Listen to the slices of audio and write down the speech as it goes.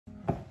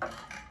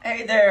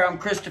Hey there, I'm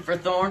Christopher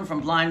Thorn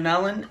from Blind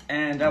Melon,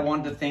 and I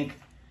wanted to thank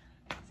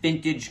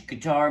Vintage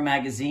Guitar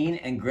Magazine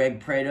and Greg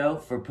Prado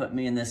for putting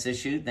me in this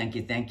issue. Thank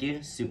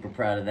you. Super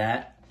proud of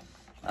that.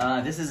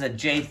 This is a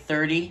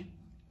J30.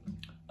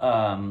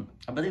 I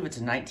believe it's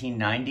a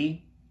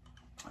 1990.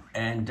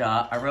 And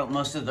I wrote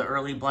most of the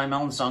early Blind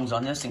Melon songs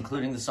on this,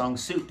 including the song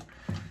Soup,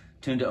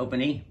 tuned to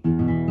open E.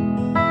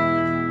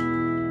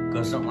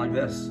 Goes something like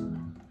this.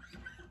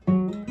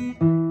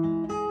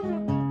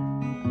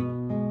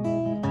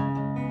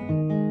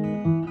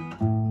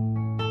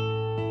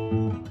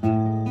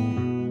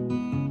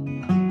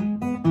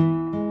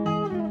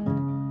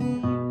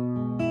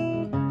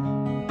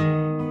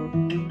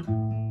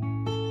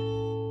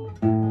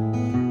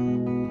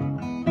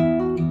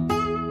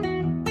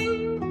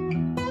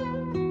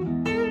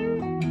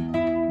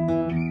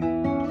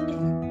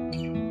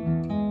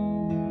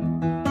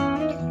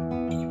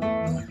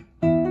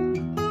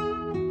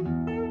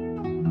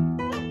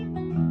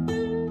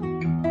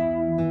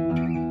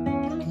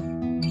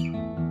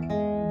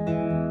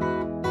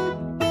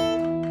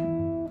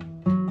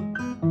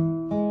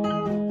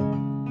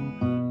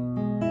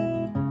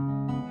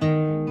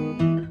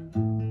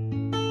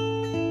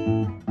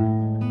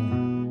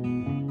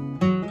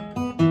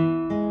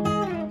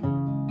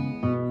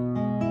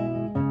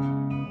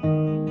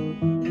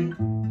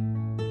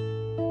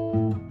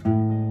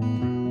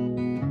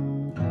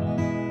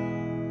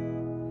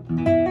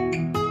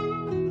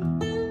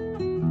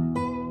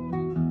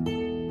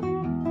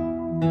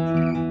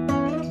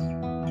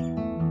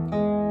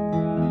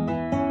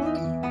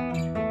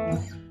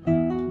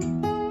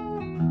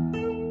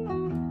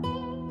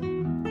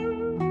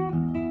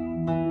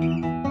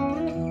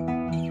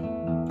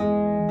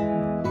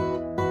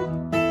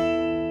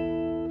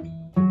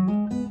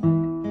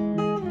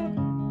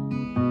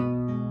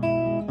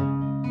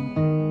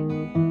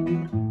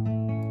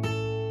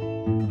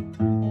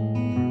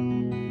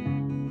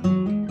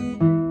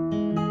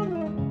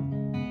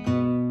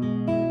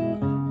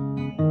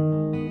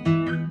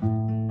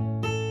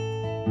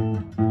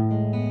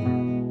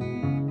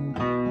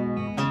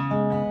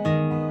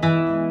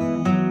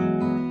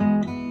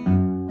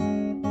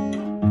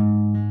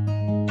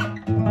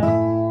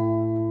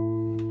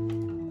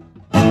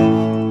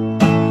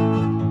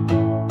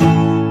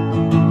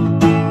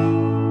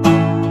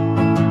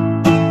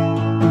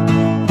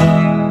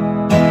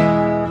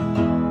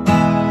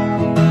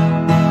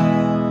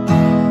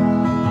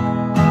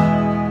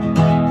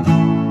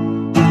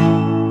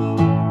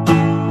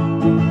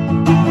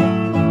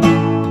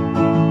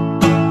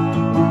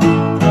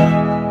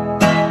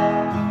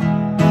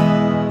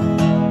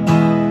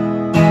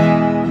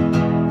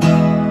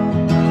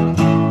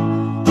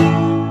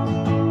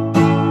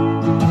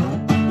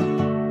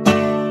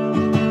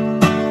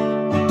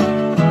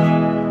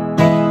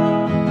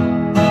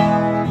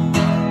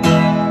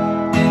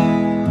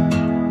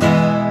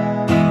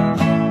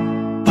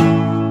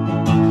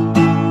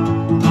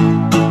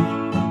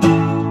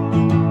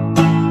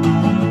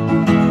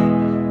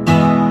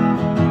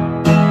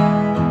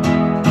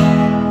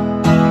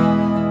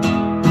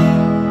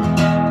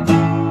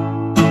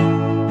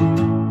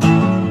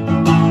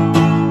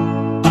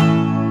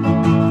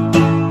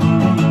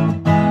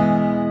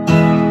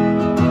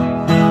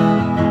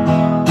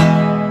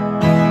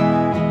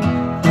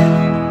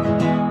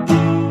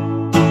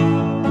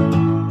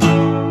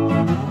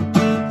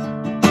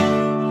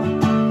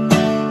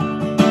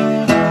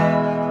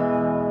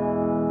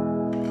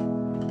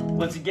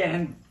 Once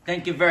again,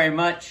 thank you very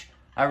much.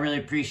 I really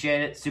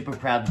appreciate it. Super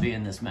proud to be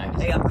in this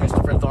magazine. Hey, I'm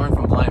Christopher Thorn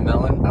from Blind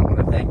Melon. I want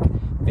to thank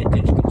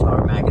Vintage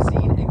Guitar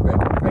Magazine and Greg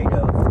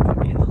Prado for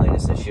putting me in the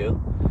latest issue.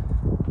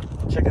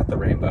 Check out the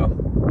rainbow.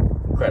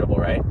 Incredible,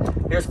 right?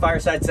 Here's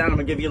Fireside Sound. I'm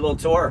going to give you a little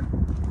tour.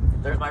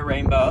 There's my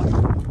rainbow.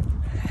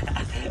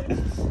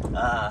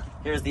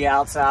 Here's the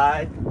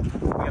outside.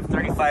 We have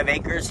 35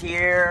 acres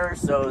here,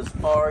 so as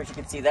far as you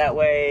can see that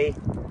way,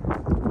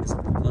 it's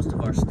most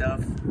of our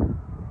stuff.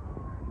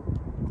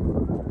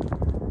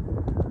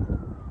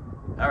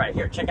 All right,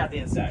 here, check out the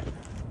inside.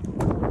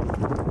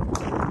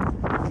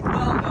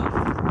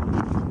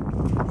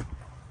 Welcome.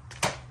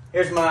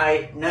 Here's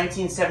my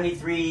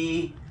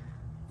 1973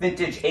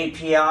 vintage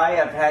API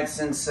I've had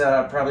since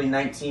probably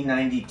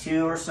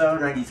 1992 or so,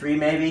 93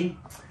 maybe.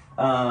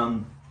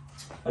 A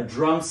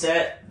drum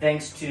set,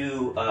 thanks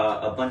to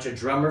a bunch of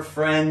drummer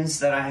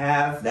friends that I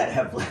have that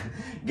have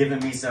given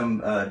me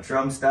some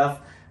drum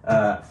stuff.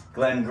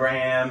 Glenn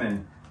Graham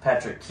and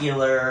Patrick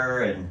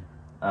Keeler and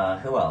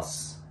who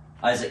else?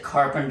 Isaac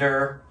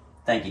Carpenter.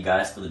 Thank you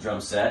guys for the drum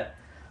set.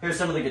 Here's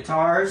some of the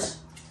guitars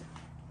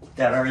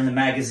that are in the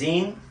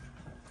magazine.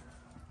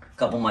 A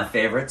couple of my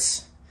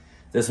favorites.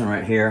 This one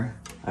right here,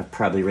 I've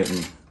probably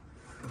written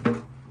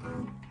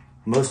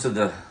most of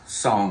the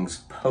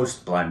songs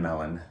post Blind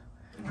Melon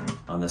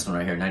on this one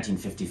right here,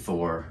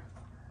 1954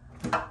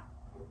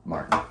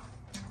 Martin.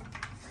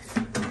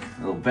 A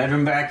little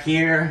bedroom back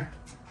here.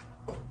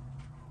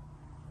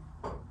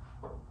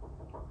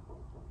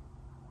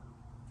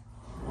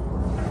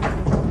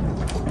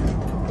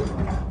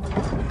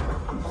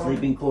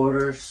 Sleeping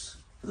quarters.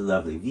 with a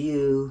lovely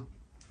view.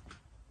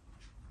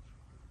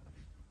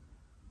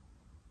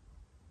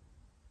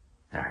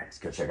 All right, let's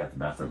go check out the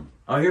bathroom.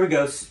 Oh, here we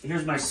go.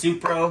 Here's my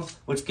Supro,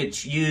 which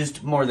gets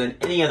used more than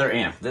any other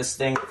amp. This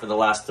thing, for the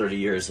last 30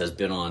 years, has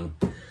been on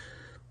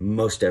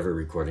most every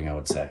recording, I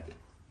would say.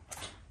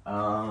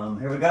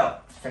 Here we go.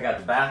 Check out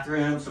the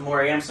bathroom. Some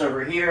more amps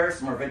over here.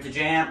 Some more vintage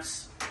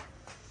amps.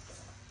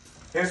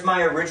 Here's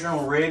my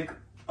original rig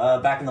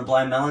back in the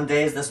Blind Melon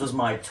days. This was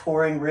my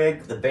touring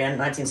rig, the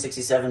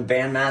 1967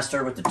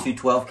 Bandmaster with the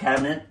 212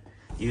 cabinet.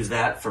 Used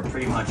that for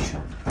pretty much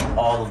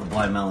all of the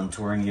Blind Melon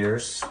touring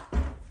years.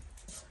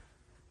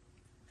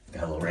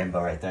 Got a little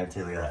rainbow right there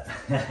too, look at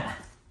that.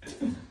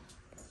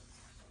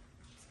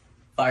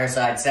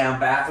 Fireside sound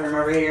bathroom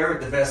over here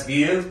with the best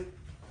view.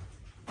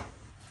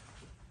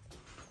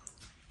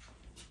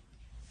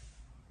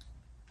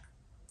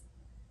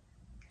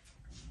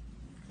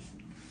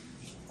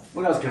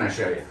 What else can I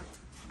show you?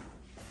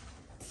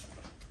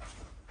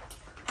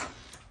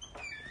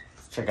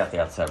 Let's check out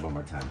the outside one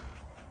more time.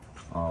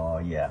 Oh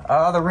yeah,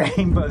 oh the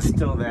rainbow's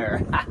still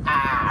there.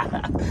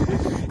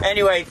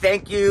 Anyway,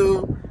 thank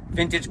you,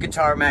 Vintage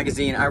Guitar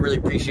Magazine. I really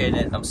appreciate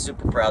it. I'm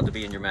super proud to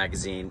be in your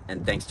magazine,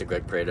 and thanks to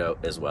Greg Prado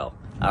as well.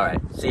 All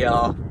right, see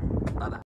y'all. Bye-bye.